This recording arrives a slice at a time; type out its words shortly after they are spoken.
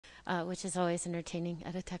which is always entertaining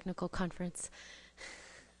at a technical conference.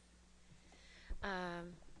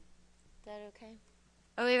 Is that okay?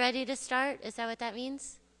 Are we ready to start? Is that what that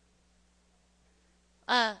means?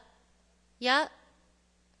 Yeah?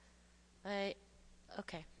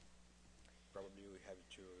 Okay. Probably we have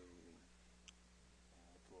to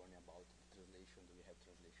learn about translation. Do we have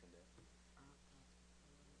translation there?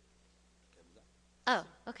 Oh,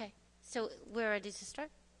 okay. So we're ready to start?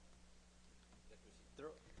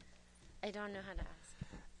 I don't know how to ask.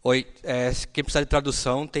 Oi, quem precisar de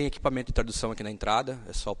tradução, tem equipamento de tradução aqui na entrada.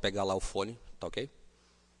 É só pegar lá o fone, tá ok?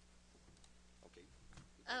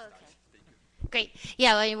 Oh, okay. Great.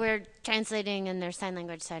 Yeah, well, we're translating in their sign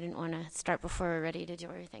language, so I didn't want to start before we're ready to do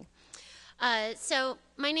everything. So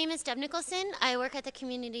my name is Deb Nicholson. I work at the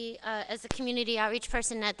community as a community outreach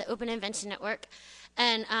person at the Open Invention Network.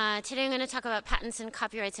 And today I'm going to talk about patents and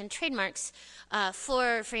copyrights and trademarks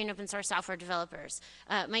for free and open source software developers.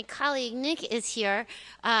 My colleague Nick is here.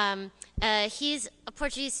 He's a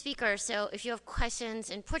Portuguese speaker, so if you have questions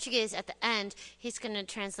in Portuguese at the end, he's going to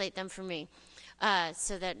translate them for me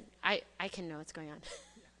so that I can know what's going on.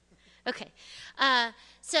 Okay.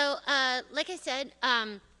 So like I said,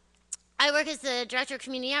 I work as the Director of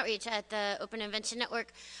Community Outreach at the Open Invention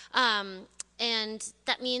Network, and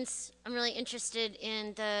that means I'm really interested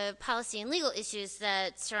in the policy and legal issues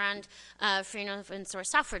that surround free and open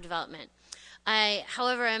source software development.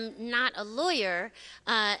 However, I'm not a lawyer,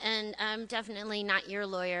 and I'm definitely not your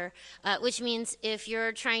lawyer, which means if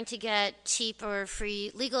you're trying to get cheap or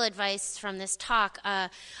free legal advice from this talk, I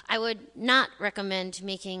would not recommend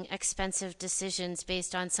making expensive decisions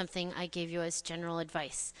based on something I gave you as general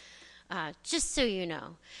advice. Just so you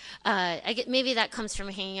know. Maybe that comes from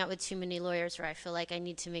hanging out with too many lawyers where I feel like I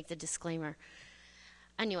need to make the disclaimer.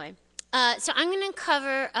 Anyway, so I'm going to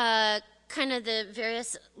cover kind of the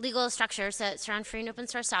various legal structures that surround free and open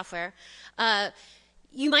source software.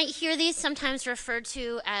 You might hear these sometimes referred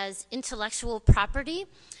to as intellectual property.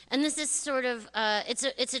 And this is sort of,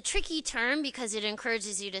 it's a tricky term because it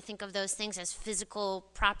encourages you to think of those things as physical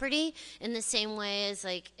property in the same way as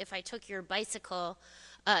like if I took your bicycle,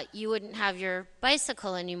 you wouldn't have your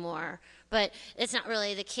bicycle anymore, but it's not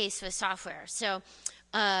really the case with software. So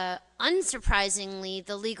unsurprisingly,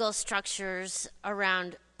 the legal structures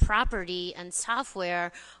around property and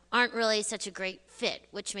software aren't really such a great fit,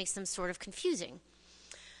 which makes them sort of confusing.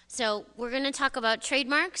 So we're going to talk about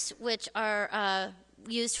trademarks, which are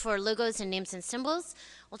used for logos and names and symbols.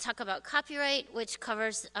 We'll talk about copyright, which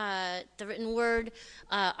covers the written word,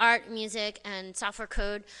 art, music, and software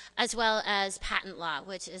code, as well as patent law,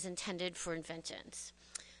 which is intended for inventions.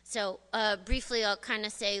 So briefly, I'll kind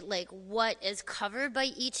of say like what is covered by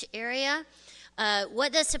each area.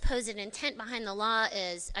 What the supposed intent behind the law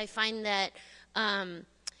is, I find that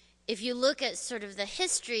if you look at sort of the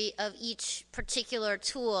history of each particular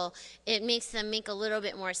tool, it makes them make a little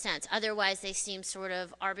bit more sense. Otherwise, they seem sort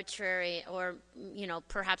of arbitrary or, you know,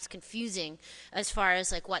 perhaps confusing as far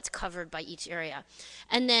as like what's covered by each area.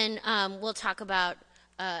 And then we'll talk about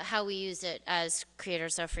how we use it as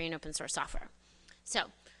creators of free and open source software. So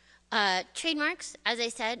trademarks, as I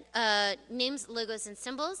said, names, logos, and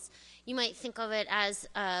symbols. You might think of it as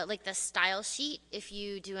like the style sheet if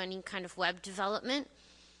you do any kind of web development.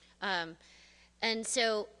 And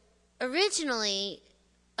so originally,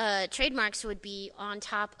 trademarks would be on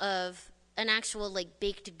top of an actual like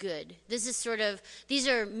baked good. This is sort of, these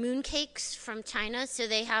are mooncakes from China, so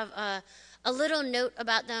they have a little note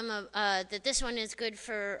about them that this one is good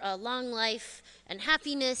for long life and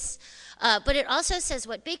happiness, but it also says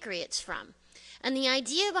what bakery it's from. And the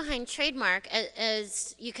idea behind trademark,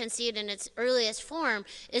 as you can see it in its earliest form,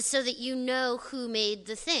 is so that you know who made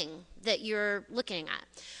the thing that you're looking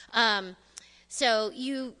at. So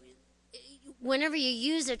whenever you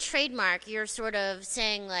use a trademark, you're sort of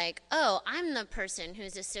saying like, oh, I'm the person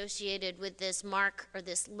who's associated with this mark or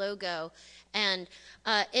this logo. And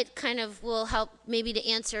it kind of will help maybe to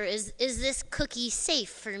answer, is this cookie safe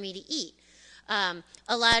for me to eat?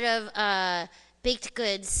 A lot of baked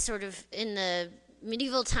goods sort of in the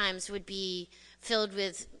medieval times would be filled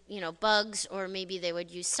with, you know, bugs, or maybe they would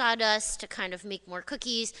use sawdust to kind of make more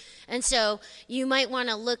cookies. And so you might want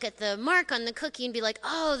to look at the mark on the cookie and be like,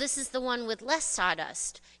 oh, this is the one with less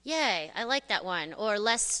sawdust. Yay, I like that one. Or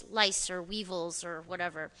less lice or weevils or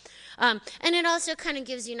whatever. And it also kind of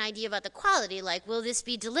gives you an idea about the quality, like, will this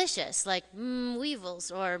be delicious? Like, weevils,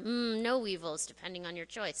 or no weevils, depending on your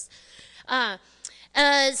choice.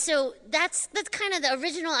 So that's kind of the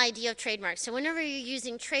original idea of trademark. So whenever you're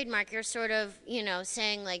using trademark, you're sort of, you know,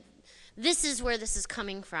 saying like, this is where this is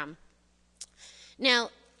coming from.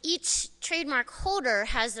 Now, each trademark holder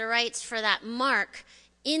has the rights for that mark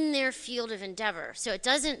in their field of endeavor. So it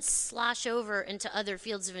doesn't slosh over into other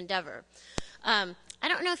fields of endeavor. I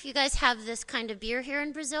don't know if you guys have this kind of beer here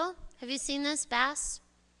in Brazil. Have you seen this, Bass?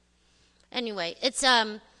 Anyway, it's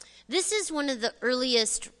this is one of the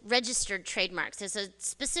earliest registered trademarks. It's a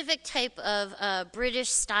specific type of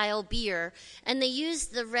British-style beer, and they use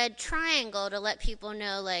the red triangle to let people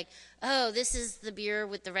know, like, oh, this is the beer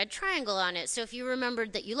with the red triangle on it. So if you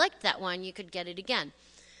remembered that you liked that one, you could get it again.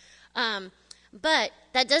 But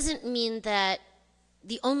that doesn't mean that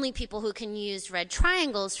the only people who can use red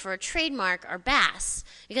triangles for a trademark are Bass,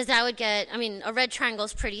 because that would get, I mean, a red triangle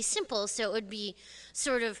is pretty simple, so it would be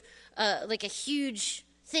sort of like a huge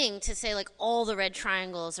thing to say, like, all the red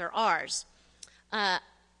triangles are ours. I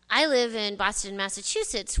live in Boston,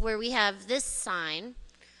 Massachusetts, where we have this sign.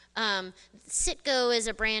 Citgo is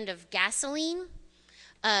a brand of gasoline,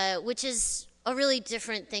 which is a really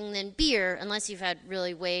different thing than beer, unless you've had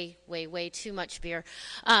really way too much beer,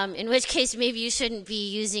 in which case maybe you shouldn't be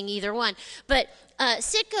using either one. But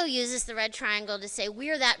Citgo uses the red triangle to say,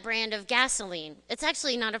 we're that brand of gasoline. It's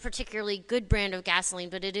actually not a particularly good brand of gasoline,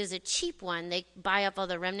 but it is a cheap one. They buy up all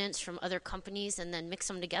the remnants from other companies and then mix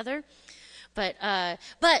them together. But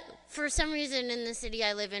for some reason in the city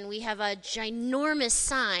I live in, we have a ginormous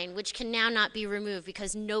sign which can now not be removed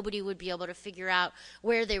because nobody would be able to figure out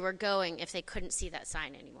where they were going if they couldn't see that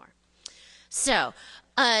sign anymore. So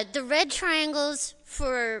the red triangles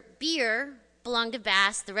for beer belong to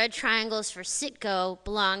Bass. The red triangles for Citgo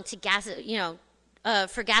belong to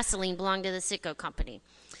for gasoline belong to the Citgo company.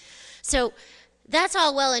 So that's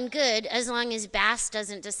all well and good as long as Bass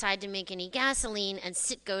doesn't decide to make any gasoline and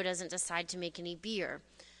Citgo doesn't decide to make any beer.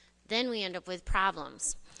 Then we end up with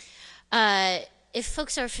problems. If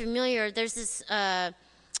folks are familiar, there's this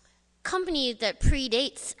company that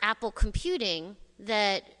predates Apple Computing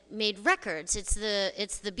that made records. It's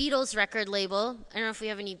the Beatles record label. I don't know if we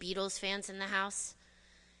have any Beatles fans in the house.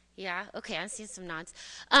 Yeah, okay, I see some nods.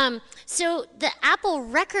 So the Apple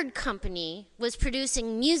Record Company was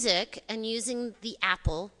producing music and using the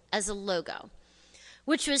Apple as a logo,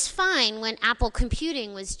 which was fine when Apple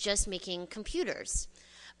Computing was just making computers.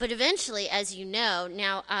 But eventually, as you know,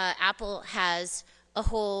 now Apple has a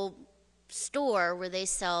whole store where they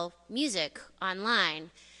sell music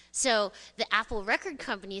online. So the Apple Record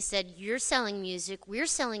Company said, you're selling music, we're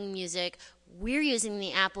selling music, we're using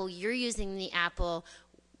the Apple, you're using the Apple.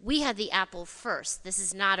 We had the Apple first. This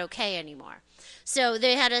is not okay anymore. So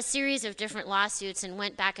they had a series of different lawsuits and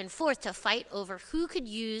went back and forth to fight over who could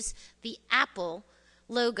use the Apple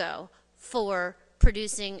logo for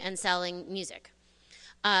producing and selling music.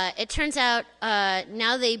 It turns out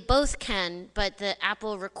now they both can, but the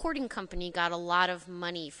Apple Recording Company got a lot of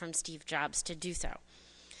money from Steve Jobs to do so.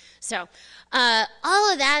 So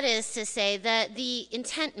all of that is to say that the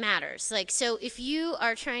intent matters. Like, so if you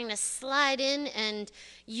are trying to slide in and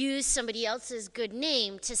use somebody else's good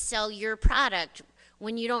name to sell your product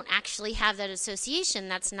when you don't actually have that association,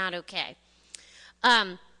 that's not okay.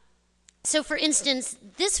 So for instance,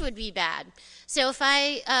 this would be bad. So if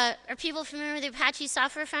are people familiar with the Apache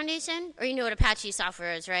Software Foundation? Or you know what Apache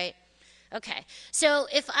software is, right? Okay, so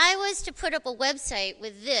if I was to put up a website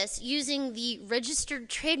with this using the registered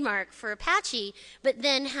trademark for Apache, but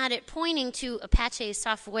then had it pointing to Apache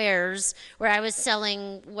softwares where I was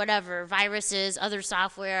selling whatever, viruses, other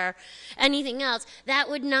software, anything else, that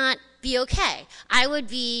would not be okay. I would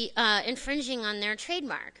be infringing on their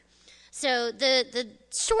trademark. So the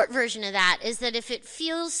short version of that is that if it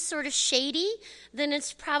feels sort of shady, then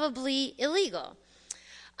it's probably illegal.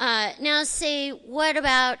 Now say, what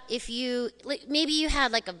about if maybe you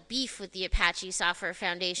had like a beef with the Apache Software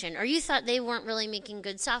Foundation, or you thought they weren't really making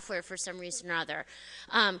good software for some reason or other,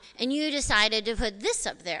 and you decided to put this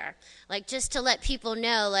up there, like just to let people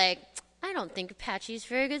know, like, I don't think Apache is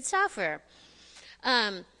very good software.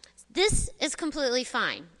 This is completely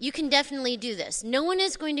fine. You can definitely do this. No one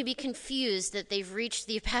is going to be confused that they've reached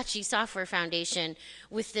the Apache Software Foundation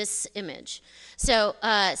with this image. So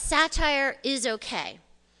satire is okay.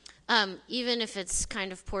 Even if it's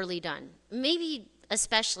kind of poorly done. Maybe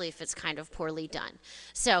especially if it's kind of poorly done.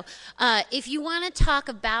 So if you want to talk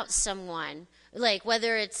about someone, like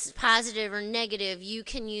whether it's positive or negative, you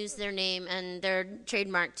can use their name and their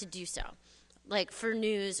trademark to do so, like for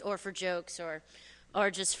news or for jokes or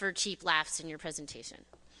just for cheap laughs in your presentation.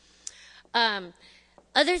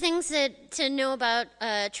 Other things to know about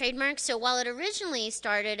trademarks, so while it originally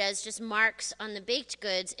started as just marks on the baked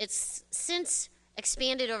goods, it's since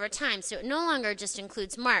expanded over time, so it no longer just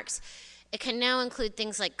includes marks. It can now include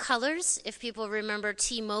things like colors. If people remember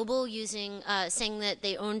T-Mobile saying that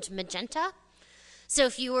they owned magenta. So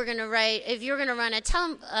if you were going to run a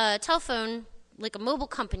telephone like a mobile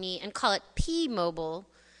company and call it P Mobile,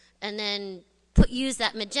 and then use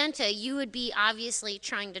that magenta, you would be obviously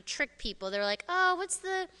trying to trick people. They're like, oh, what's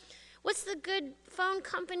the good phone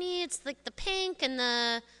company? It's like the pink and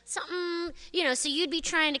the something, so you'd be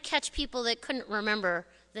trying to catch people that couldn't remember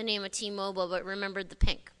the name of T-Mobile but remembered the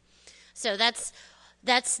pink. So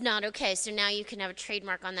that's not okay. So now you can have a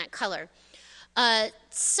trademark on that color.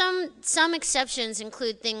 Some exceptions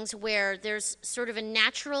include things where there's sort of a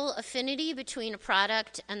natural affinity between a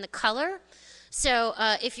product and the color. So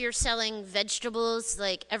if you're selling vegetables,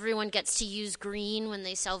 like everyone gets to use green when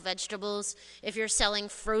they sell vegetables. If you're selling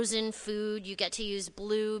frozen food, you get to use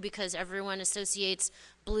blue because everyone associates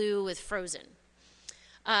blue with frozen.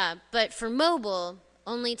 But for mobile,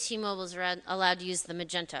 only T-Mobiles are allowed to use the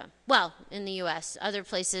magenta. Well, in the U.S. Other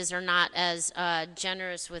places are not as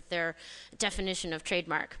generous with their definition of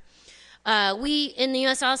trademark. We, in the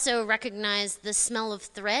U.S., also recognize the smell of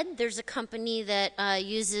thread. There's a company that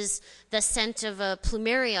uses the scent of a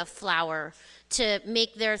plumeria flower to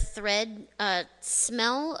make their thread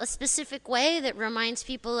smell a specific way that reminds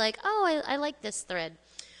people like, oh, I like this thread.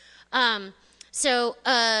 So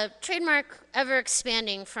trademark ever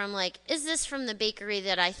expanding from like, is this from the bakery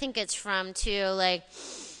that I think it's from, to like,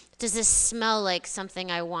 does this smell like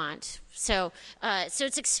something I want? So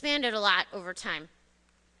it's expanded a lot over time.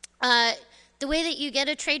 The way that you get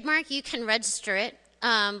a trademark, you can register it,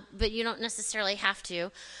 but you don't necessarily have to.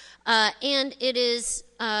 And it's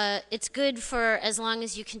good for as long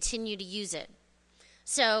as you continue to use it.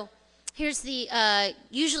 So here's the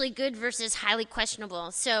usually good versus highly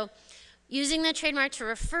questionable. So using the trademark to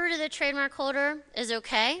refer to the trademark holder is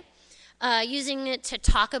okay. Using it to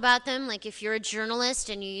talk about them, like if you're a journalist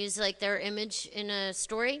and you use like their image in a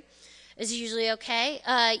story, is usually okay.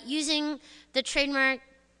 Using the trademark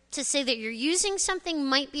to say that you're using something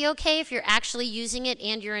might be okay if you're actually using it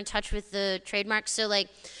and you're in touch with the trademark. So like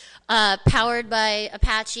powered by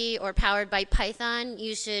Apache or powered by Python,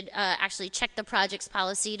 you should actually check the project's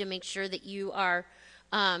policy to make sure that you are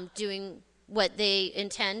doing what they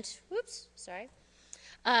intend. Whoops, sorry.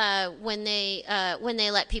 When they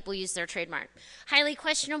let people use their trademark. Highly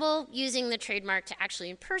questionable, using the trademark to actually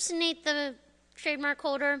impersonate the trademark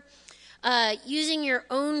holder. Using your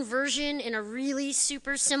own version in a really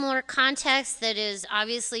super similar context that is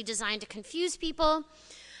obviously designed to confuse people.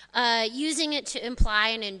 Using it to imply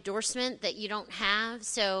an endorsement that you don't have.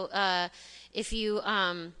 So if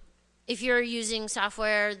you're using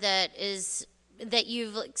software that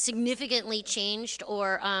you've significantly changed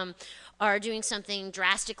or are doing something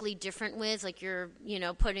drastically different with, like you're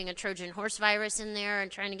putting a Trojan horse virus in there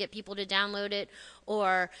and trying to get people to download it,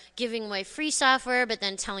 or giving away free software but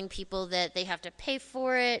then telling people that they have to pay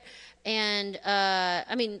for it, and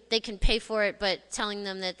they can pay for it, but telling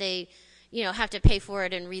them that they have to pay for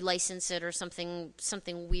it and relicense it or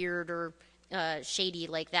something weird or shady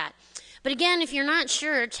like that. But again, if you're not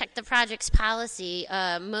sure, check the project's policy.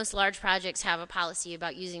 Most large projects have a policy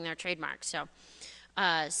about using their trademark, so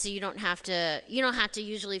you don't have to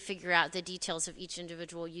usually figure out the details of each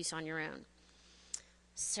individual use on your own.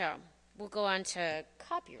 So we'll go on to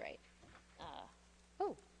copyright.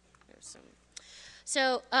 There's some.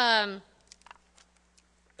 So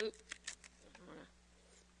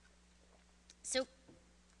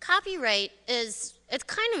copyright it's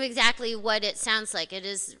kind of exactly what it sounds like. It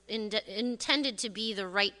is intended to be the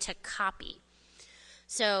right to copy.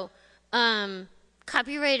 So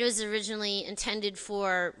copyright was originally intended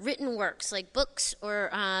for written works like books or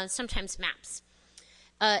sometimes maps.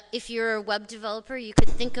 If you're a web developer, you could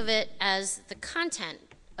think of it as the content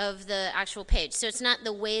of the actual page. So it's not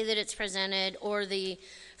the way that it's presented or the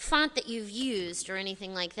font that you've used or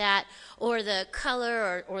anything like that, or the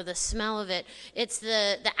color or the smell of it. It's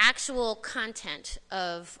the actual content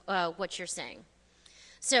of what you're saying.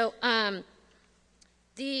 So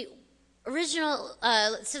the original,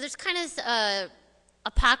 so there's kind of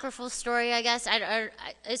apocryphal story, I guess. I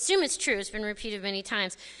assume it's true. It's been repeated many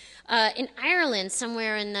times. In Ireland,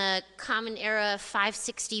 somewhere in the Common Era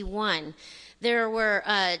 561, there were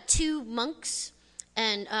two monks,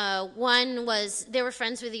 and they were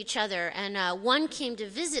friends with each other, and one came to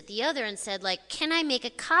visit the other and said, like, can I make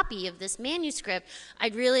a copy of this manuscript?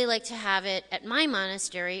 I'd really like to have it at my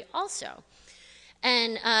monastery also.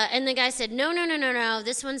 And the guy said, no,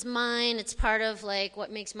 this one's mine. It's part of like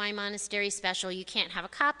what makes my monastery special. You can't have a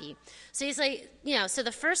copy. So he's like, so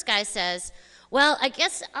the first guy says, well, I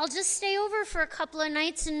guess I'll just stay over for a couple of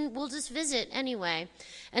nights and we'll just visit anyway.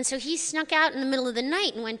 And so he snuck out in the middle of the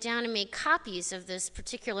night and went down and made copies of this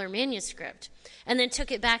particular manuscript and then took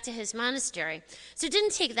it back to his monastery. So it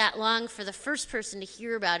didn't take that long for the first person to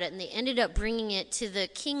hear about it, and they ended up bringing it to the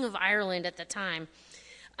King of Ireland at the time.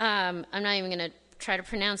 I'm not even going to try to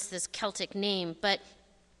pronounce this Celtic name, but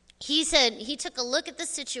he said he took a look at the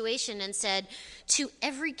situation and said, "To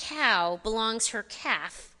every cow belongs her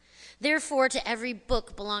calf. Therefore, to every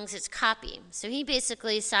book belongs its copy." So he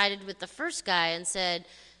basically sided with the first guy and said,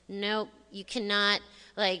 "Nope, you cannot.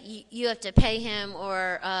 Like, you have to pay him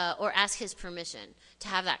or ask his permission to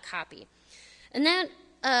have that copy." And that,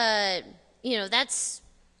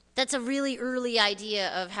 that's a really early idea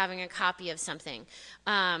of having a copy of something.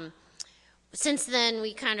 Since then,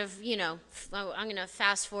 we kind of, I'm going to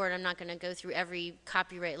fast forward. I'm not going to go through every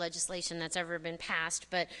copyright legislation that's ever been passed,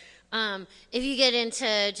 but if you get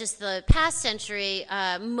into just the past century,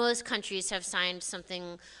 most countries have signed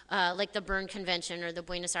something like the Berne Convention or the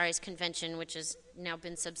Buenos Aires Convention, which has now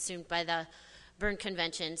been subsumed by the Berne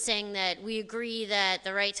Convention, saying that we agree that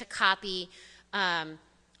the right to copy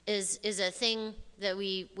is a thing that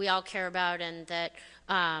we all care about and that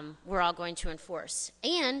we're all going to enforce.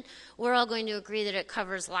 And we're all going to agree that it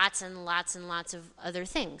covers lots and lots and lots of other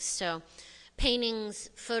things. So paintings,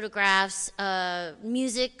 photographs,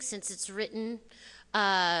 music, since it's written,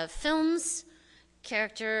 films,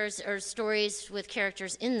 characters or stories with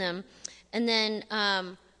characters in them. And then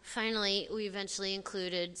finally, we eventually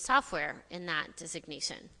included software in that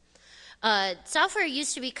designation. Software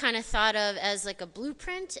used to be kind of thought of as like a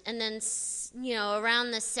blueprint, and then,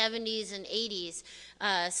 around the 70s and 80s,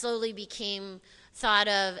 slowly became thought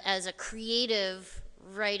of as a creative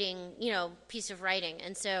writing, piece of writing.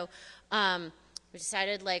 And so we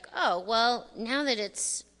decided, now that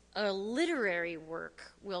it's a literary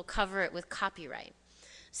work, we'll cover it with copyright.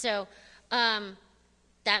 So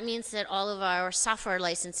that means that all of our software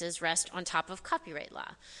licenses rest on top of copyright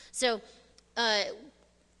law. So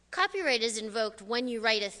copyright is invoked when you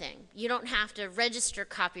write a thing. You don't have to register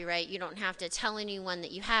copyright. You don't have to tell anyone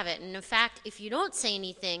that you have it. And in fact, if you don't say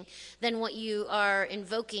anything, then what you are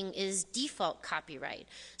invoking is default copyright.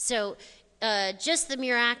 So just the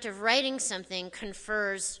mere act of writing something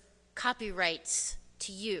confers copyrights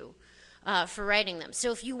to you for writing them.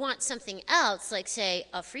 So if you want something else, like say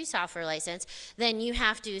a free software license, then you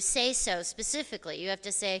have to say so specifically. You have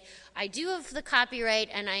to say, I do have the copyright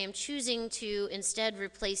and I am choosing to instead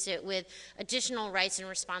replace it with additional rights and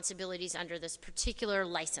responsibilities under this particular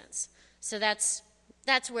license. So that's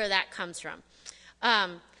where that comes from.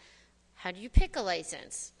 How do you pick a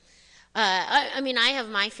license? I have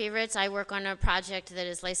my favorites. I work on a project that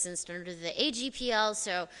is licensed under the AGPL,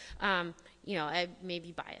 so I may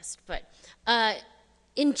be biased, but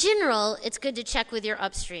in general, it's good to check with your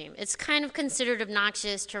upstream. It's kind of considered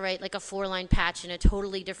obnoxious to write like a 4-line patch in a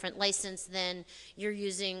totally different license than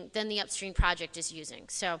the upstream project is using.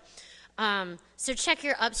 So check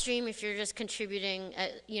your upstream if you're just contributing,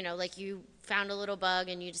 like you found a little bug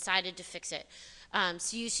and you decided to fix it.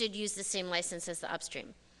 So you should use the same license as the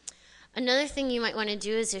upstream. Another thing you might want to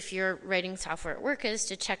do is if you're writing software at work is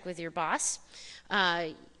to check with your boss.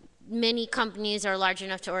 Many companies are large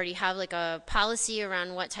enough to already have like a policy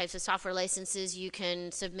around what types of software licenses you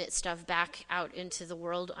can submit stuff back out into the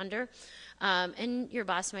world under. And your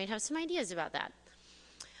boss might have some ideas about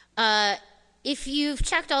that. If you've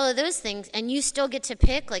checked all of those things and you still get to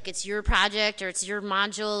pick, like it's your project or it's your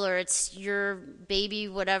module or it's your baby,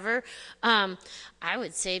 whatever, I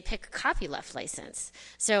would say pick a copyleft license.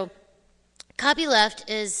 So copyleft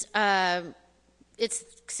is, it's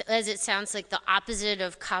as it sounds like the opposite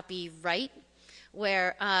of copyright,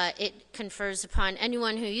 where it confers upon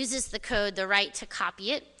anyone who uses the code the right to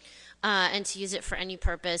copy it and to use it for any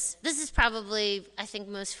purpose. This is probably, I think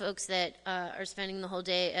most folks that are spending the whole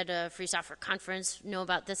day at a free software conference know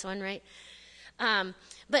about this one, right?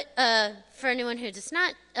 But for anyone who does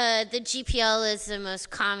not, the GPL is the most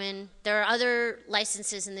common. There are other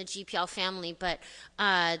licenses in the GPL family, but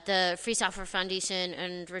the Free Software Foundation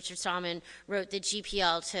and Richard Stallman wrote the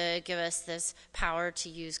GPL to give us this power to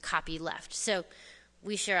use copyleft. So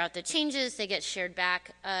we share out the changes, they get shared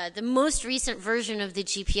back. The most recent version of the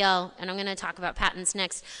GPL, and I'm going to talk about patents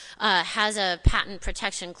next, has a patent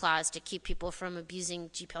protection clause to keep people from abusing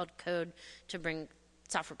GPL code to bring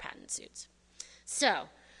software patent suits. So,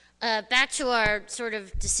 back to our sort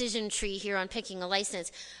of decision tree here on picking a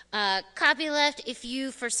license. Copyleft, if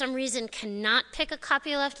you for some reason cannot pick a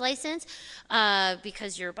copyleft license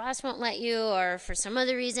because your boss won't let you or for some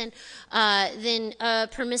other reason, then a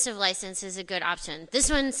permissive license is a good option.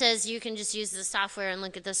 This one says you can just use the software and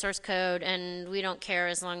look at the source code, and we don't care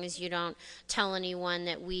as long as you don't tell anyone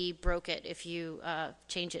that we broke it if you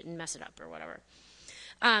change it and mess it up or whatever.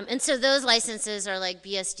 And so those licenses are like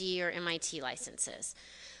BSD or MIT licenses.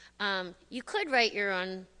 You could write your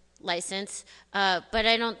own license, but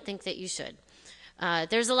I don't think that you should.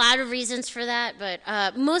 There's a lot of reasons for that, but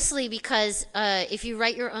mostly because if you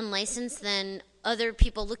write your own license, then other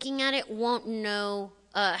people looking at it won't know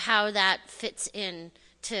how that fits in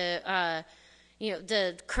to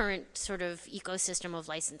the current sort of ecosystem of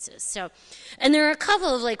licenses. So, and there are a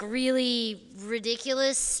couple of like really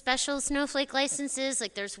ridiculous special Snowflake licenses.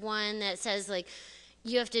 Like there's one that says like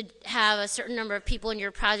you have to have a certain number of people in your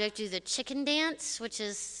project do the chicken dance, which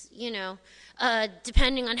is,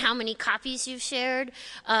 depending on how many copies you've shared.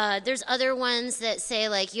 There's other ones that say,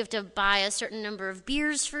 like, you have to buy a certain number of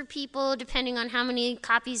beers for people, depending on how many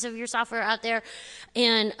copies of your software are out there.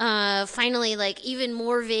 And finally, like, even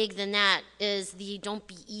more vague than that is the Don't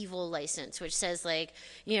Be Evil license, which says, like,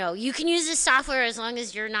 you can use this software as long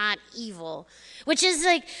as you're not evil. Which is,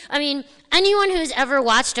 like, I mean, anyone who's ever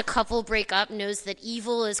watched a couple break up knows that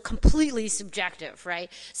evil is completely subjective,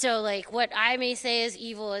 right? So, like, what I may say is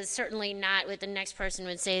evil is certainly not what the next person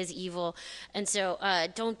would say is evil. And so,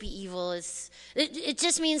 don't be evil is, it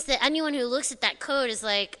just means that anyone who looks at that code is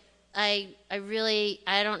like, I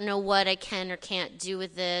don't know what I can or can't do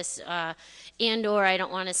with this, and or I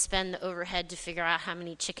don't want to spend the overhead to figure out how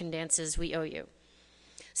many chicken dances we owe you.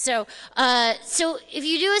 So if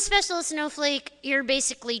you do a special Snowflake, you're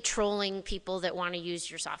basically trolling people that want to use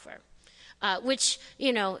your software. Which,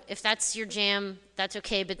 if that's your jam, that's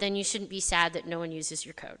okay, but then you shouldn't be sad that no one uses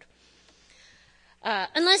your code.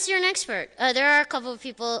 Unless you're an expert. There are a couple of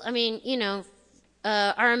people,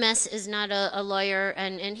 RMS is not a lawyer,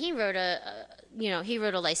 and he wrote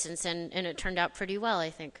a license, and it turned out pretty well, I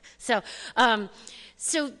think. But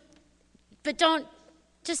don't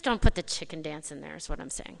put the chicken dance in there, is what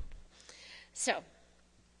I'm saying. So,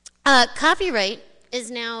 copyright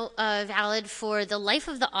is now valid for the life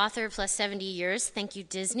of the author plus 70 years. Thank you,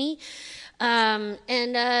 Disney. And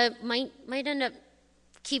might end up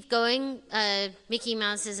keep going. Mickey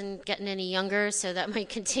Mouse isn't getting any younger, so that might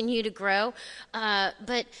continue to grow.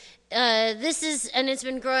 But this is, and it's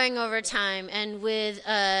been growing over time, and with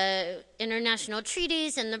international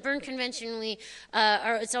treaties and the Berne Convention,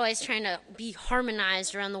 it's always trying to be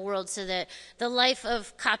harmonized around the world so that the life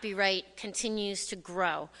of copyright continues to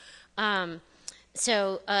grow.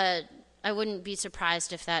 So I wouldn't be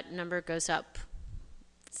surprised if that number goes up.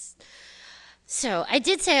 So I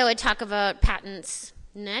did say I would talk about patents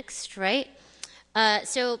next, right?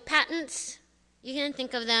 So patents, you can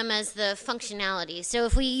think of them as the functionality. So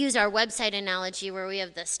if we use our website analogy where we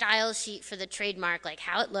have the style sheet for the trademark, like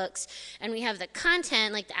how it looks, and we have the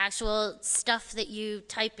content, like the actual stuff that you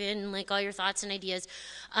type in, like all your thoughts and ideas,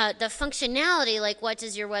 the functionality, like what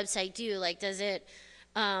does your website do? Like does it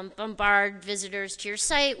bombard visitors to your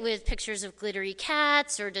site with pictures of glittery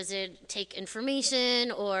cats, or does it take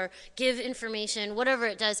information or give information, whatever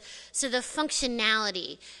it does. So the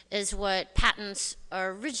functionality is what patents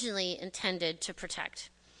are originally intended to protect.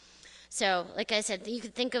 So like I said, you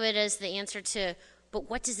could think of it as the answer to, but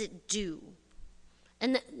what does it do?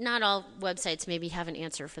 And not all websites maybe have an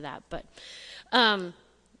answer for that, but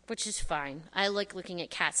which is fine. I like looking at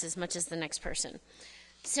cats as much as the next person.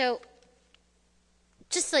 So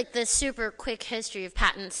just like the super quick history of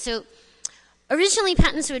patents. So originally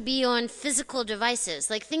patents would be on physical devices,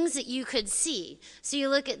 like things that you could see. So you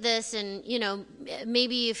look at this and,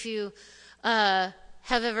 maybe if you have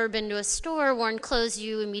ever been to a store, worn clothes,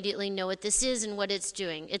 you immediately know what this is and what it's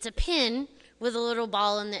doing. It's a pin with a little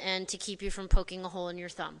ball in the end to keep you from poking a hole in your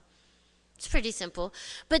thumb. It's pretty simple.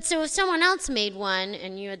 But so if someone else made one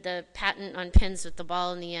and you had the patent on pins with the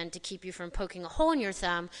ball in the end to keep you from poking a hole in your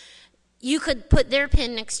thumb, you could put their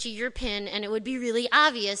pin next to your pin, and it would be really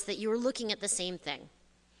obvious that you were looking at the same thing.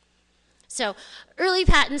 So early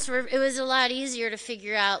patents it was a lot easier to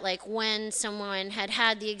figure out like when someone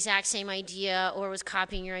had the exact same idea or was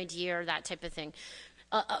copying your idea or that type of thing.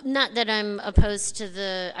 Not that I'm opposed to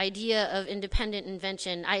the idea of independent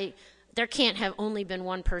invention. There can't have only been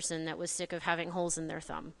one person that was sick of having holes in their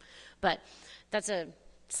thumb. But that's a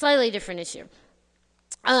slightly different issue.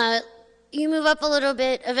 you move up a little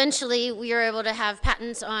bit, eventually we are able to have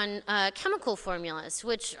patents on chemical formulas,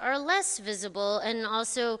 which are less visible, and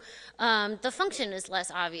also the function is less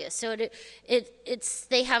obvious. So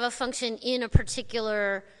they have a function in a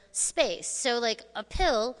particular space. So like a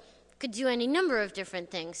pill could do any number of different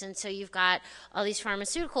things. And so you've got all these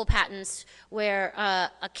pharmaceutical patents where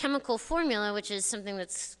a chemical formula, which is something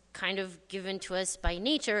that's kind of given to us by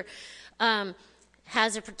nature,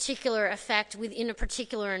 has a particular effect within a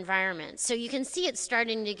particular environment. So you can see it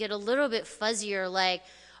starting to get a little bit fuzzier, like,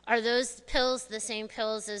 are those pills the same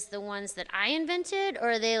pills as the ones that I invented?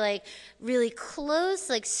 Or are they like really close,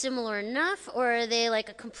 like similar enough? Or are they like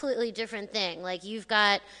a completely different thing? Like you've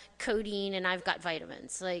got codeine and I've got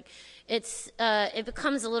vitamins. Like it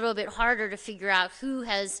becomes a little bit harder to figure out who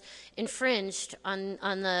has infringed on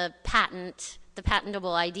the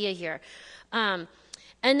patentable idea here. And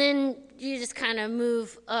then you just kind of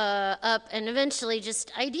move up, and eventually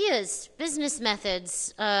just ideas, business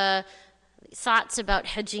methods, thoughts about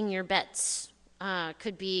hedging your bets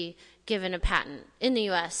could be given a patent in the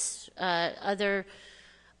U.S. Other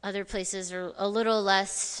places are a little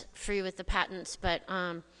less free with the patents, but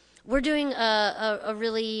we're doing a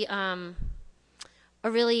really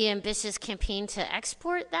ambitious campaign to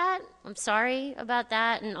export that. I'm sorry about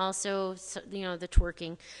that, and also the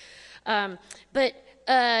twerking. But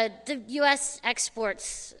the U.S.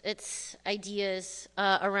 exports its ideas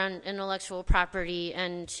around intellectual property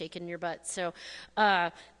and shaking your butt. So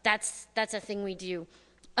that's a thing we do.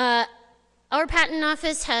 Our patent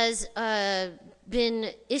office has been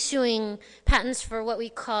issuing patents for what we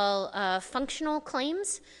call functional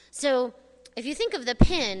claims. So if you think of the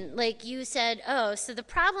pin, like you said, oh, so the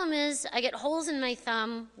problem is I get holes in my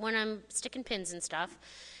thumb when I'm sticking pins and stuff.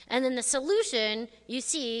 And then the solution you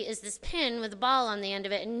see is this pin with a ball on the end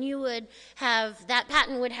of it, and that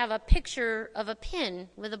patent would have a picture of a pin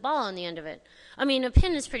with a ball on the end of it. I mean, a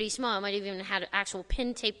pin is pretty small. It might even have had an actual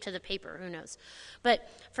pin taped to the paper. Who knows? But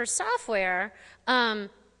for software,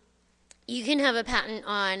 you can have a patent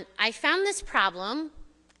on, I found this problem,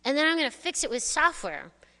 and then I'm going to fix it with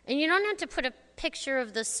software. And you don't have to put a picture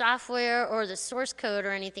of the software or the source code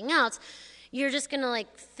or anything else. You're just going to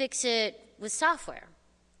fix it with software.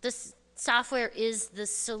 This software is the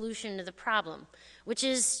solution to the problem, which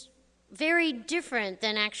is very different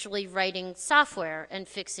than actually writing software and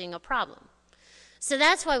fixing a problem. So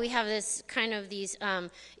that's why we have this kind of these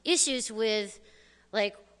issues with,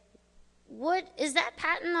 what is that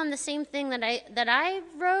patent on the same thing that I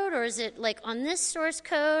wrote, or is it on this source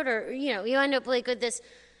code, or you end up with this.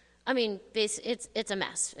 I mean, it's a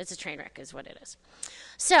mess. It's a train wreck, is what it is.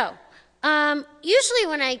 So. Usually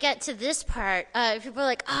when I get to this part, people are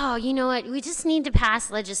like, oh, you know what, we just need to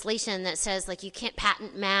pass legislation that says, you can't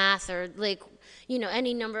patent math or,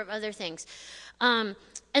 any number of other things. And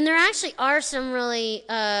there actually are some really,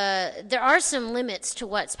 there are some limits to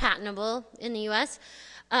what's patentable in the U.S.,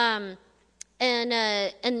 and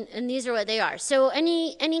these are what they are. So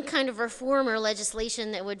any kind of reform or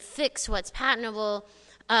legislation that would fix what's patentable,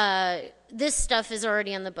 this stuff is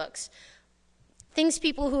already on the books. Things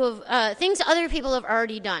other people have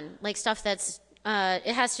already done, like stuff that's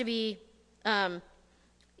it has to be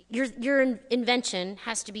your invention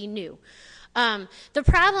has to be new. The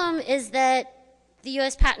problem is that the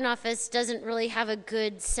U.S. Patent Office doesn't really have a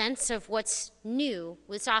good sense of what's new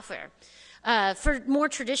with software. For more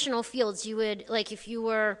traditional fields, you would if you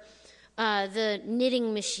were the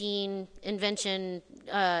knitting machine invention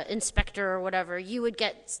inspector or whatever, you would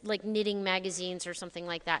get knitting magazines or something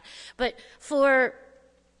like that. But for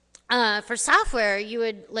software, you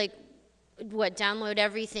would download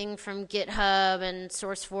everything from GitHub and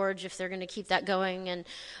SourceForge if they're going to keep that going,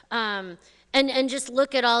 and just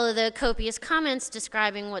look at all of the copious comments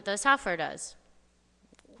describing what the software does,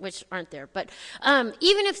 which aren't there. But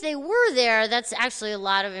even if they were there, that's actually a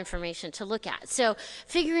lot of information to look at. So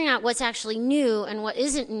figuring out what's actually new and what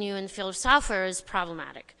isn't new in the field of software is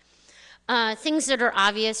problematic. Things that are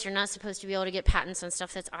obvious, you're not supposed to be able to get patents on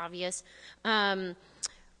stuff that's obvious. We have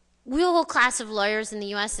a whole class of lawyers in the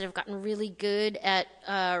U.S. that have gotten really good at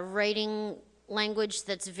writing language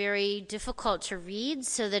that's very difficult to read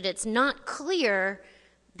so that it's not clear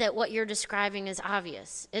that what you're describing is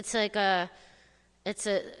obvious. It's like a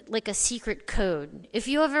secret code. If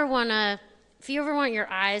you ever want your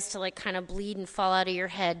eyes to kind of bleed and fall out of your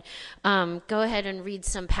head, go ahead and read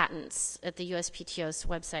some patents at the USPTO's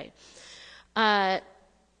website.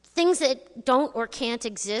 Things that don't or can't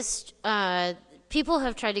exist. People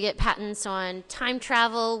have tried to get patents on time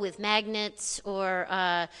travel with magnets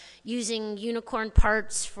or using unicorn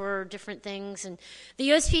parts for different things. And the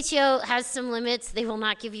USPTO has some limits. They will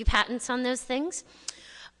not give you patents on those things.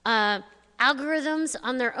 algorithms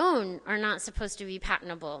on their own are not supposed to be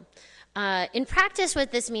patentable. In practice,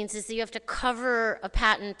 what this means is that you have to cover a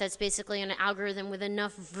patent that's basically an algorithm with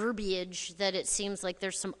enough verbiage that it seems like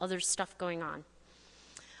there's some other stuff going on.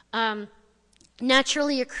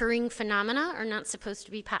 Naturally occurring phenomena are not supposed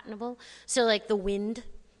to be patentable. So like the wind.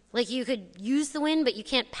 Like you could use the wind, but you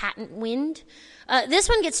can't patent wind. This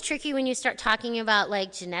one gets tricky when you start talking about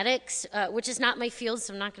like genetics, which is not my field,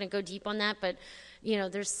 so I'm not going to go deep on that, but you know,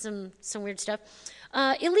 there's some weird stuff.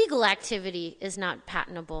 Illegal activity is not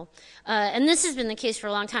patentable. And this has been the case for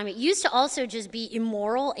a long time. It used to also just be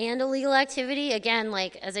immoral and illegal activity. Again,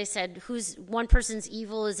 like, as I said, one person's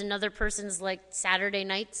evil is another person's, like, Saturday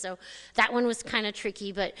night. So that one was kind of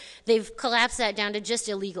tricky, but they've collapsed that down to just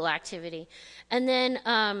illegal activity. And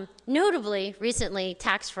then, notably, recently,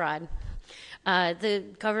 tax fraud. The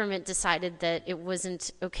government decided that it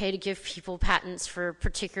wasn't okay to give people patents for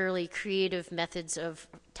particularly creative methods of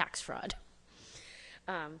tax fraud.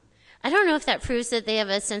 I don't know if that proves that they have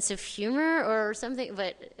a sense of humor or something,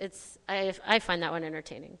 but I find that one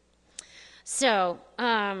entertaining. So,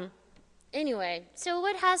 anyway, so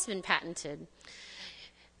what has been patented?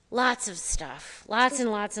 Lots of stuff. Lots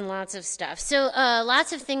and lots and lots of stuff. So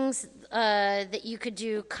lots of things that you could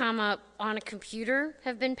do, on a computer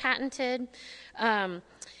have been patented.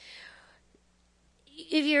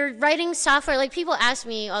 If you're writing software, like people ask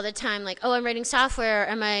me all the time, like, oh, I'm writing software,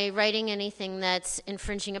 am I writing anything that's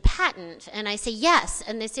infringing a patent? And I say yes.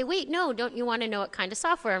 And they say, wait, no, don't you want to know what kind of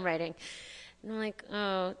software I'm writing? And I'm like,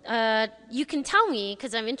 oh, you can tell me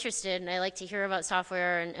because I'm interested and I like to hear about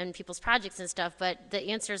software and people's projects and stuff, but the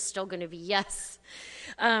answer is still going to be yes.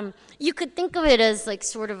 You could think of it as like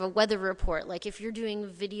sort of a weather report. Like if you're doing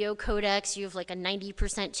video codecs, you have like a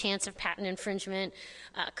 90% chance of patent infringement.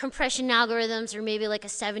 Compression algorithms are maybe like a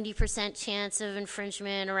 70% chance of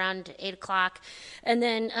infringement around 8 o'clock. And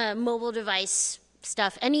then mobile device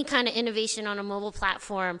stuff, any kind of innovation on a mobile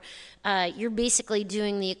platform, you're basically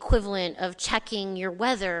doing the equivalent of checking your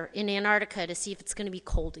weather in Antarctica to see if it's going to be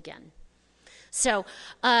cold again. So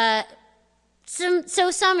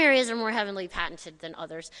some areas are more heavily patented than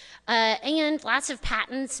others. And lots of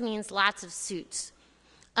patents means lots of suits.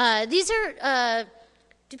 These are,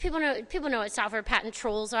 do people know what software patent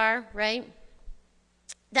trolls are, right?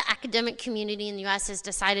 The academic community in the US has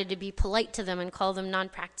decided to be polite to them and call them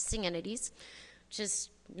non-practicing entities, which is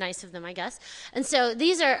nice of them, I guess. And so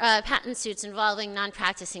these are patent suits involving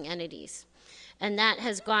non-practicing entities. And that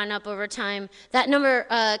has gone up over time. That number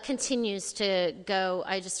continues to go.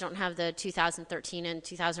 I just don't have the 2013 and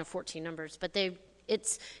 2014 numbers, but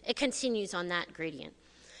it continues on that gradient.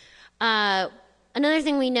 Another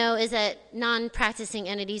thing we know is that non-practicing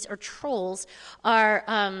entities, or trolls,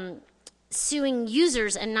 are suing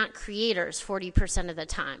users and not creators 40% of the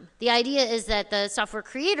time. The idea is that the software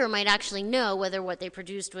creator might actually know whether what they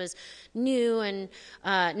produced was new and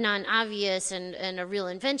non-obvious and a real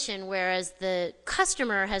invention, whereas the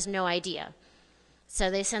customer has no idea. So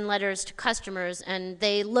they send letters to customers and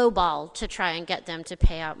they lowball to try and get them to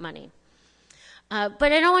pay out money. But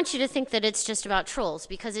I don't want you to think that it's just about trolls,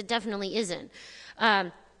 because it definitely isn't.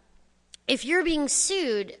 If you're being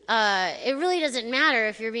sued, it really doesn't matter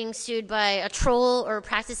if you're being sued by a troll or a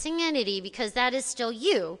practicing entity, because that is still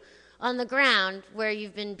you on the ground where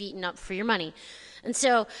you've been beaten up for your money. And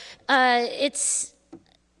so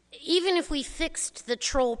even if we fixed the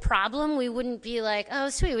troll problem, we wouldn't be like, oh,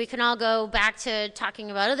 sweet, we can all go back to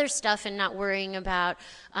talking about other stuff and not worrying about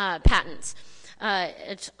patents.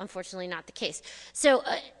 It's unfortunately not the case. So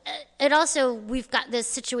we've got this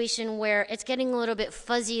situation where it's getting a little bit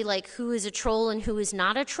fuzzy, like who is a troll and who is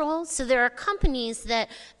not a troll. So there are companies that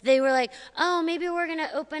they were like, oh, maybe we're going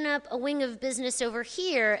to open up a wing of business over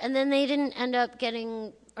here, and then they didn't end up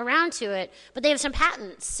getting around to it, but they have some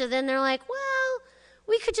patents. So then they're like, well,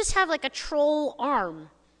 we could just have like a troll arm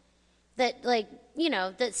that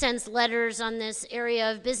that sends letters on this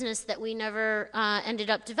area of business that we never ended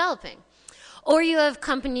up developing. Or you have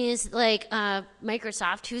companies like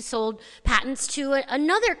Microsoft who sold patents to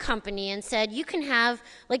another company and said, you can have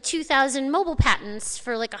like 2,000 mobile patents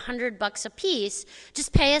for like $100 a piece.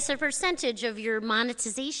 Just pay us a percentage of your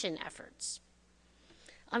monetization efforts.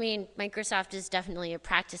 I mean, Microsoft is definitely a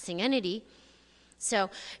practicing entity.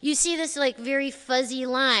 So you see this like very fuzzy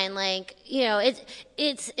line, like,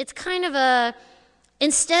 it's kind of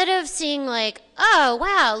instead of seeing like, oh,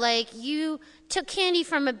 wow, like you took candy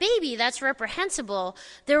from a baby, that's reprehensible.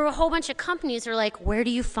 There were a whole bunch of companies that are like, where do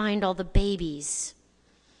you find all the babies?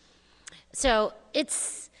 So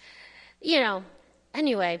it's,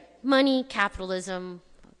 anyway, money, capitalism.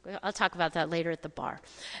 I'll talk about that later at the bar.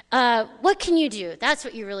 What can you do? That's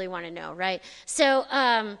what you really want to know, right? So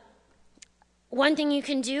One thing you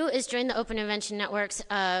can do is join the Open Invention Network's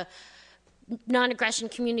non-aggression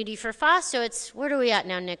community for FOSS. So it's, where are we at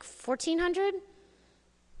now, Nick? 1,400?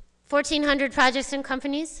 1,400 projects and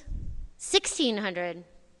companies? 1,600.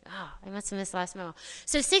 Oh, I must have missed the last memo.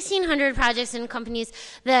 So 1,600 projects and companies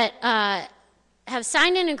that have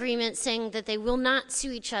signed an agreement saying that they will not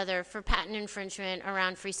sue each other for patent infringement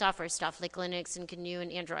around free software stuff like Linux and GNU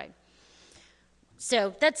and Android.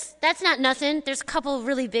 So that's not nothing. There's a couple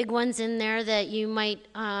really big ones in there that you might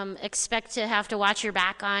expect to have to watch your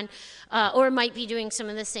back on, or might be doing some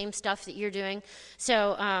of the same stuff that you're doing.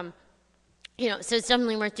 So, so it's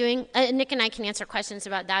definitely worth doing. Nick and I can answer questions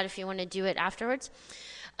about that if you want to do it afterwards.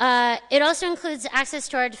 It also includes access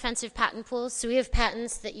to our defensive patent pools. So we have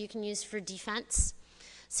patents that you can use for defense.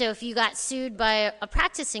 So if you got sued by a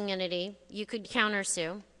practicing entity, you could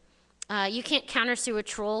countersue. You can't countersue a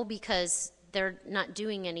troll because they're not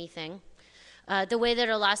doing anything. The way that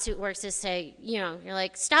a lawsuit works is say, you're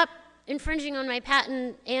like, stop infringing on my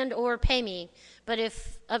patent and or pay me. But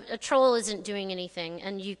if a troll isn't doing anything,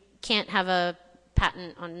 and you can't have a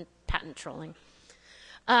patent on patent trolling.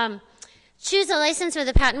 Choose a license with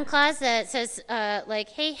a patent clause that says,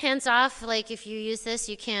 hey, hands off, like if you use this,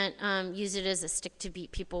 you can't use it as a stick to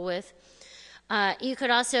beat people with. You could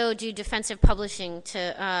also do defensive publishing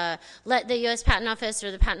to let the U.S. Patent Office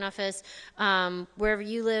or the Patent Office, wherever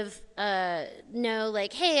you live, know,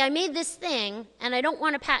 like, hey, I made this thing, and I don't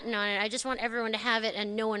want a patent on it. I just want everyone to have it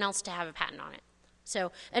and no one else to have a patent on it.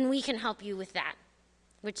 So, and we can help you with that,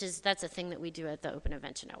 that's a thing that we do at the Open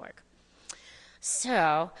Invention Network.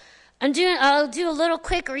 So, I'll do a little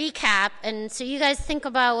quick recap, and so you guys think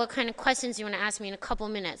about what kind of questions you want to ask me in a couple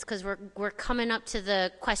minutes, because we're coming up to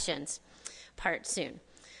the questions part soon.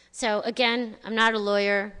 So again, I'm not a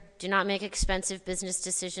lawyer. Do not make expensive business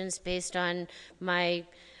decisions based on my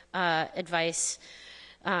advice.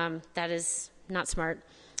 That is not smart.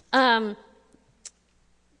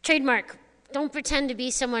 Trademark. Don't pretend to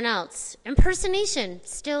be someone else. Impersonation,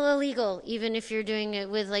 still illegal, even if you're doing it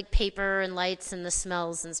with like paper and lights and the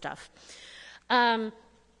smells and stuff.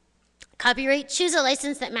 Copyright, choose a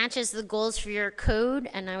license that matches the goals for your code,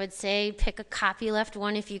 and I would say pick a copyleft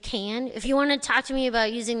one if you can. If you want to talk to me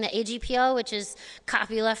about using the AGPL, which is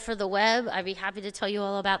copyleft for the web, I'd be happy to tell you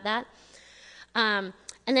all about that. And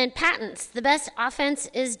then patents. The best offense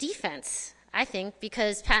is defense, I think,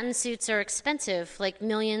 because patent suits are expensive, like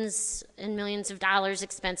millions and millions of dollars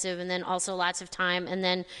expensive, and then also lots of time, and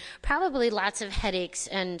then probably lots of headaches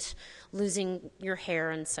and losing your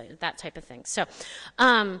hair and so, that type of thing. So,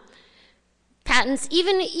 patents,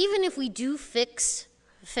 even if we do fix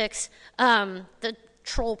the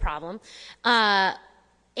troll problem,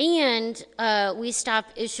 and we stop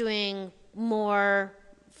issuing more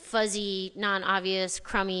fuzzy, non-obvious,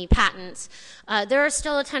 crummy patents, there are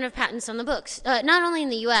still a ton of patents on the books. Not only in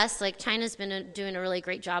the U.S., like China's been doing a really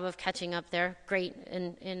great job of catching up there, great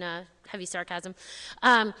in heavy sarcasm,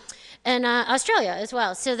 and Australia as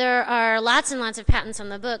well. So there are lots and lots of patents on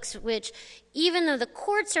the books, which even though the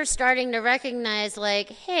courts are starting to recognize, like,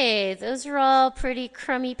 hey, those are all pretty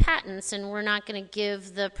crummy patents, and we're not going to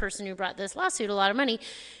give the person who brought this lawsuit a lot of money,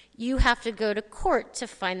 you have to go to court to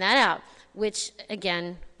find that out, which,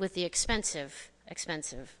 again, with the expensive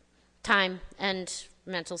time and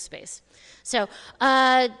mental space. So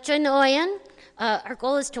join the OIN. Our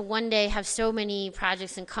goal is to one day have so many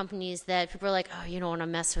projects and companies that people are like, oh, you don't want to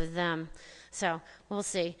mess with them. So we'll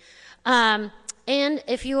see. And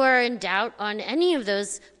if you are in doubt on any of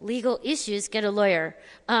those legal issues, get a lawyer.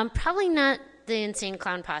 Probably not the Insane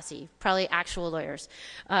Clown Posse. Probably actual lawyers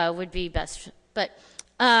would be best. But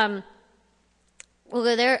we'll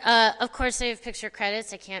go there. Of course, I have picture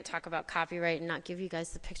credits. I can't talk about copyright and not give you guys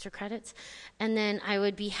the picture credits. And then I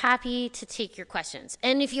would be happy to take your questions.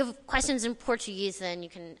 And if you have questions in Portuguese, then you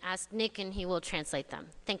can ask Nick and he will translate them.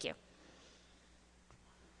 Thank you.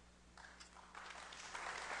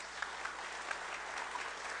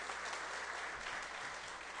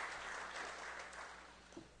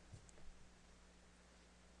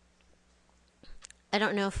 I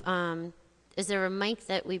don't know if, is there a mic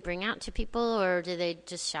that we bring out to people, or do they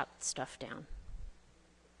just shout stuff down?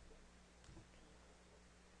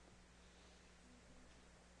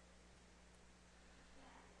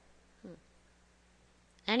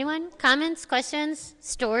 Anyone? Comments, questions,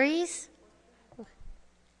 stories?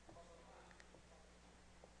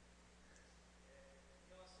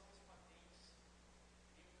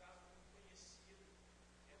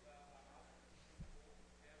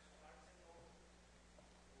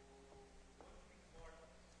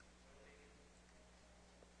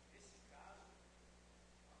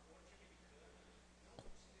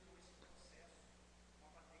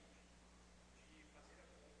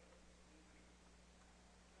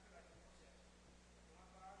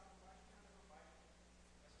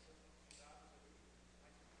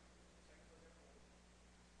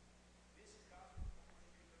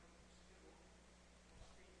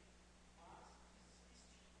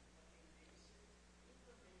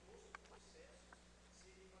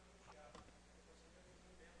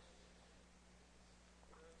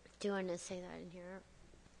 Do you want to say that in here?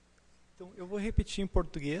 Então, eu vou repetir em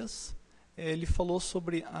português. Ele falou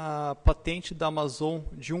sobre a patente da Amazon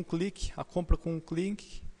de um clique, a compra com um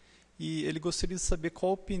clique, e ele gostaria de saber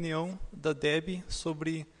qual a opinião da Deb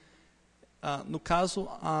sobre, no caso,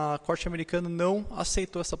 a Corte Americana não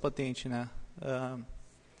aceitou essa patente, né?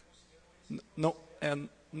 Não,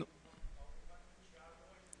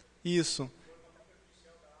 isso.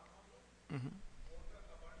 Uhum.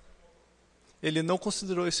 Ele não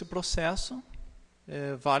considerou esse processo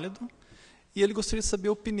válido. E ele gostaria de saber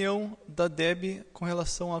a opinião da Deb com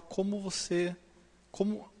relação a qual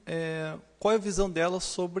é a visão dela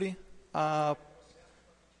sobre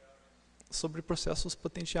processos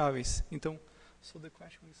patenteáveis. Então, so the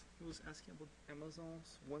question was asking about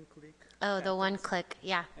Amazon's one-click. Oh, the one-click.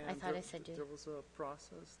 Yeah, I thought I said you. There was a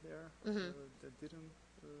process there that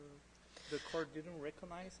the court didn't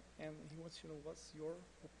recognize, and he wants to know what's your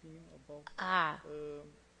opinion about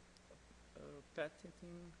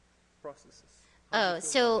patenting processes.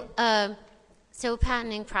 So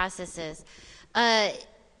patenting processes.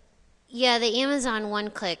 Yeah, the Amazon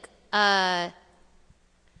one-click. I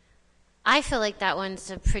feel like that one's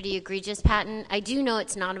a pretty egregious patent. I do know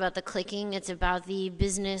it's not about the clicking, it's about the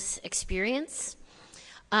business experience.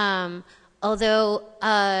 Although,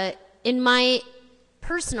 in my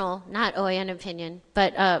personal, not OAN opinion,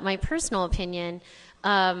 but my personal opinion,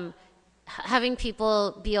 having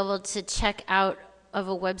people be able to check out of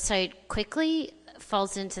a website quickly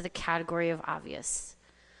falls into the category of obvious.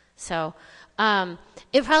 So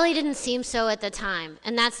it probably didn't seem so at the time,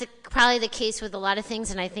 and that's probably the case with a lot of things,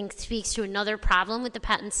 and I think speaks to another problem with the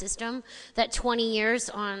patent system, that 20 years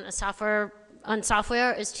on software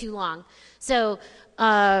is too long. So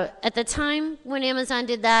at the time when Amazon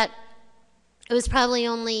did that, it was probably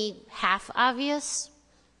only half obvious,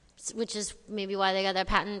 which is maybe why they got that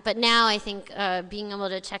patent. But now I think being able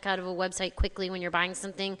to check out of a website quickly when you're buying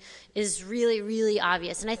something is really, really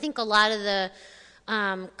obvious. And I think a lot of the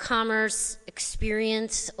commerce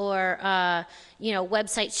experience or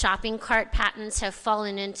website shopping cart patents have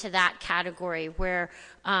fallen into that category where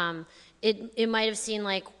it might have seemed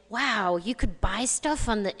like, wow, you could buy stuff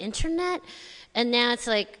on the internet, and now it's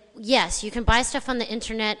like, yes, you can buy stuff on the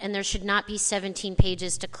internet, and there should not be 17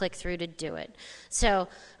 pages to click through to do it. So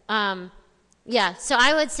so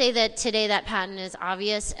I would say that today that patent is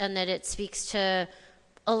obvious, and that it speaks to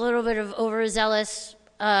a little bit of overzealous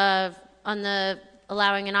on the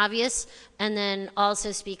allowing an obvious, and then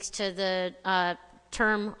also speaks to the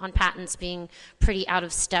term on patents being pretty out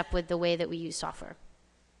of step with the way that we use software.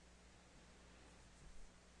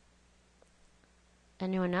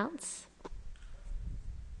 Anyone else?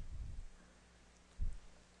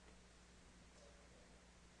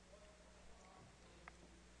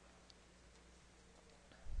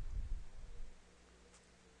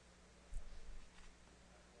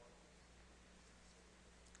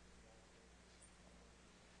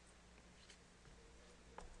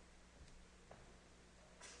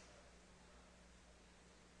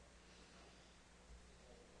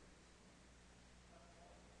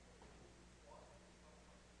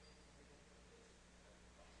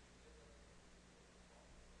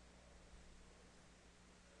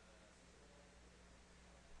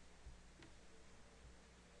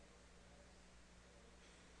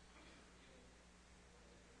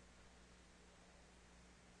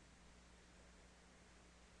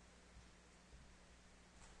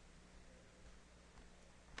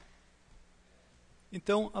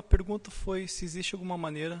 Então, a pergunta foi se existe alguma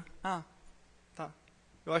maneira... tá.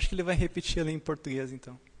 Eu acho que ele vai repetir ela em português,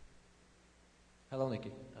 então. Hello, Nikki.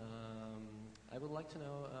 I would like to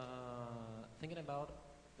know, thinking about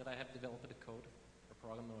that I have developed a code, a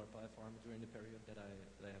program or a platform during the period that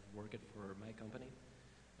I have worked for my company.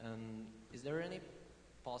 And is there any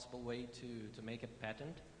possible way to make a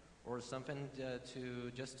patent or something to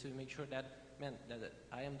make sure that, that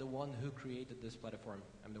I am the one who created this platform,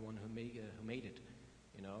 I'm the one who made it.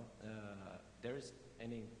 There is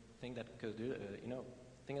anything that could do,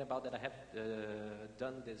 thinking about that I have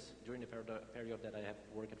done this during the period that I have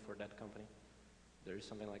worked for that company. There is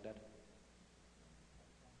something like that.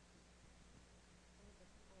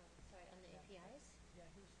 Sorry, on the APIs? Yeah,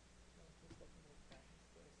 he's talking about patents,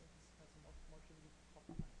 but I think this has more to do with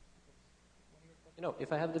copyright.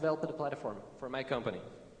 If I have developed a platform for my company,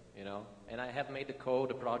 and I have made the code,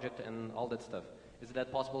 the project, and all that stuff, is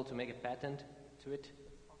that possible to make a patent to it?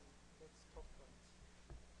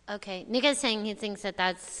 Okay, Nick is saying he thinks that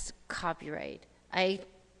that's copyright. I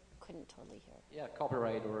couldn't totally hear. Yeah,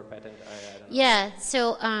 copyright or patent. I don't know. Yeah,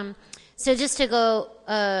 so just to go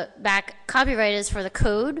back, copyright is for the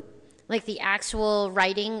code. like the actual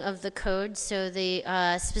writing of the code. So the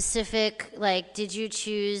specific, like, did you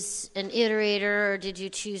choose an iterator or did you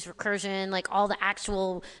choose recursion? Like all the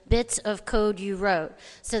actual bits of code you wrote.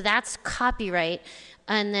 So that's copyright.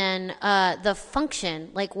 And then the function,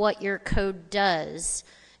 like what your code does,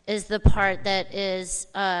 is the part that is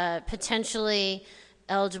potentially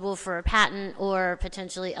eligible for a patent or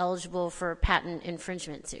potentially eligible for a patent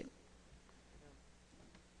infringement suit.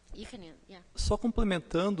 You can, yeah. Só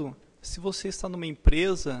complementando, se você está numa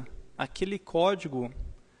empresa, aquele código,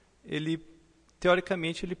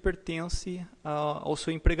 teoricamente, ele pertence ao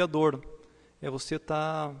seu empregador. Você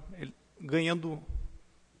está ganhando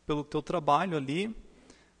pelo teu trabalho ali,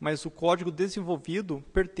 mas o código desenvolvido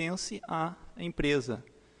pertence à empresa.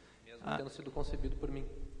 Mesmo tendo sido concebido por mim.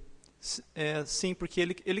 Sim, porque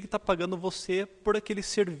ele que está pagando você por aquele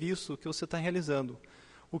serviço que você está realizando.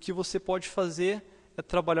 O que você pode fazer é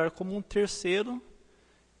trabalhar como um terceiro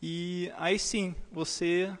e aí sim,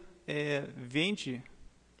 você vende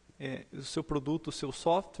o seu produto, o seu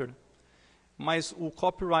software, mas o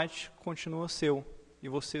copyright continua seu e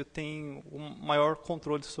você tem um maior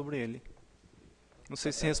controle sobre ele. Não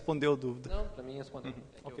sei se respondeu a dúvida. Não, para mim respondeu.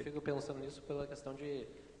 Okay. Eu fico pensando nisso pela questão de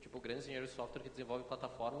tipo grandes engenheiros de software que desenvolvem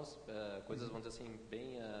plataformas, coisas, vamos dizer assim,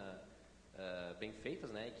 bem feitas,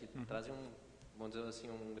 né, e que trazem vamos dizer assim,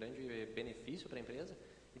 um grande benefício para a empresa.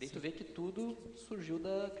 E daí tu vê que tudo surgiu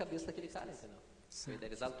da cabeça daquele cara, entendeu? Foi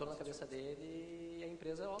idealizado todo na cabeça dele e a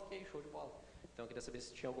empresa, ok, show de bola. Então eu queria saber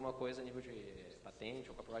se tinha alguma coisa a nível de patente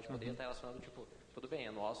ou copyright poderia estar relacionado, tipo, tudo bem,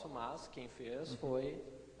 é nosso, mas quem fez foi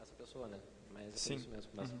essa pessoa, né? Mas é isso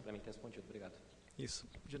mesmo, mas para mim ter respondido, obrigado. Isso,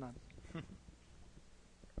 de nada.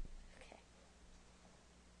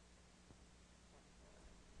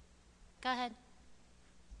 Go ahead.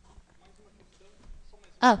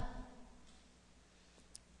 Oh.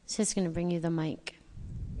 She's going to bring you the mic.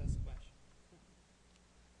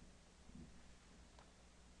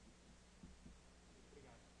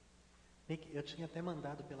 Nick, eu tinha até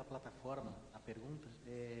mandado pela plataforma a pergunta.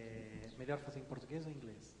 Melhor fazer em português ou em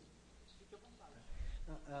inglês?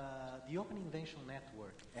 The Open Invention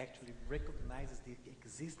Network actually recognizes the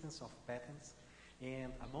existence of patents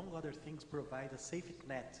and, among other things, provide a safety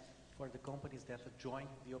net for the companies that join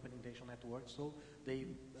the Open Invention Network, so they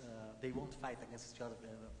won't fight against each other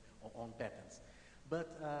on patents.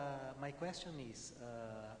 But my question is,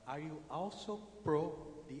 are you also pro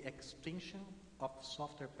the extinction of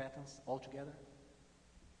software patents altogether?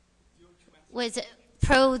 Was it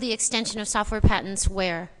pro the extension of software patents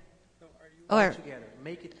where? Altogether,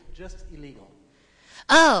 make it just illegal.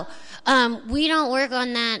 Oh, we don't work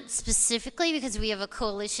on that specifically because we have a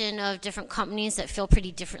coalition of different companies that feel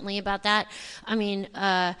pretty differently about that. I mean,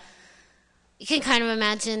 you can kind of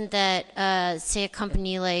imagine that, say, a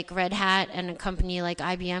company like Red Hat and a company like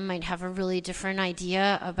IBM might have a really different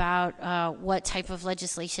idea about what type of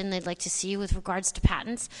legislation they'd like to see with regards to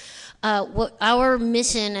patents. What our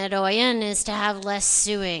mission at OIN is to have less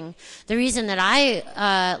suing. The reason that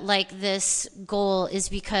I like this goal is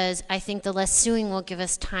because I think the less suing will give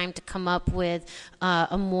us time to come up with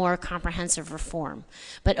a more comprehensive reform.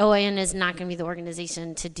 But OIN is not going to be the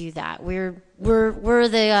organization to do that. We're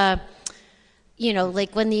the you know,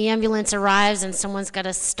 like when the ambulance arrives and someone's got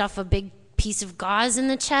to stuff a big piece of gauze in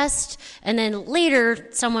the chest, and then later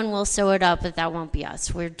someone will sew it up, but that won't be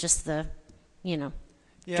us. We're just the, you know,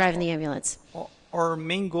 driving the ambulance. Our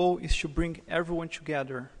main goal is to bring everyone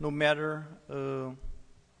together, no matter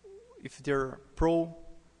if they're pro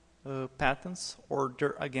patents or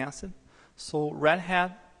they're against it. So Red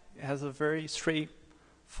Hat has a very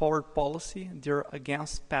straightforward policy. They're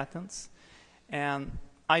against patents. And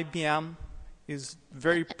IBM is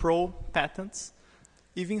very pro patents.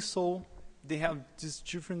 Even so, they have these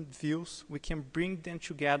different views. We can bring them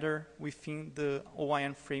together within the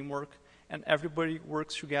OIN framework, and everybody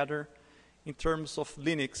works together in terms of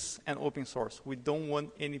Linux and open source. We don't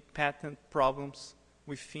want any patent problems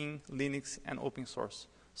within Linux and open source.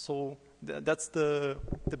 So that's the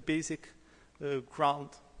basic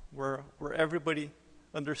ground where everybody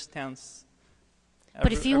understands.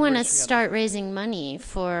 But if you want to start raising money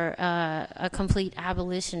for a complete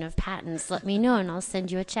abolition of patents, let me know and I'll send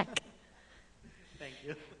you a check. Thank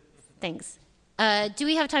you. Thanks. Do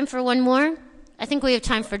we have time for one more? I think we have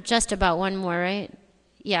time for just about one more, right?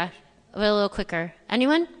 Yeah, a little quicker.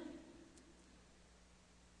 Anyone?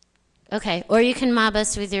 Okay, or you can mob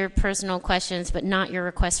us with your personal questions, but not your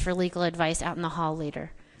request for legal advice out in the hall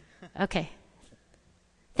later. Okay.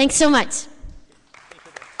 Thanks so much.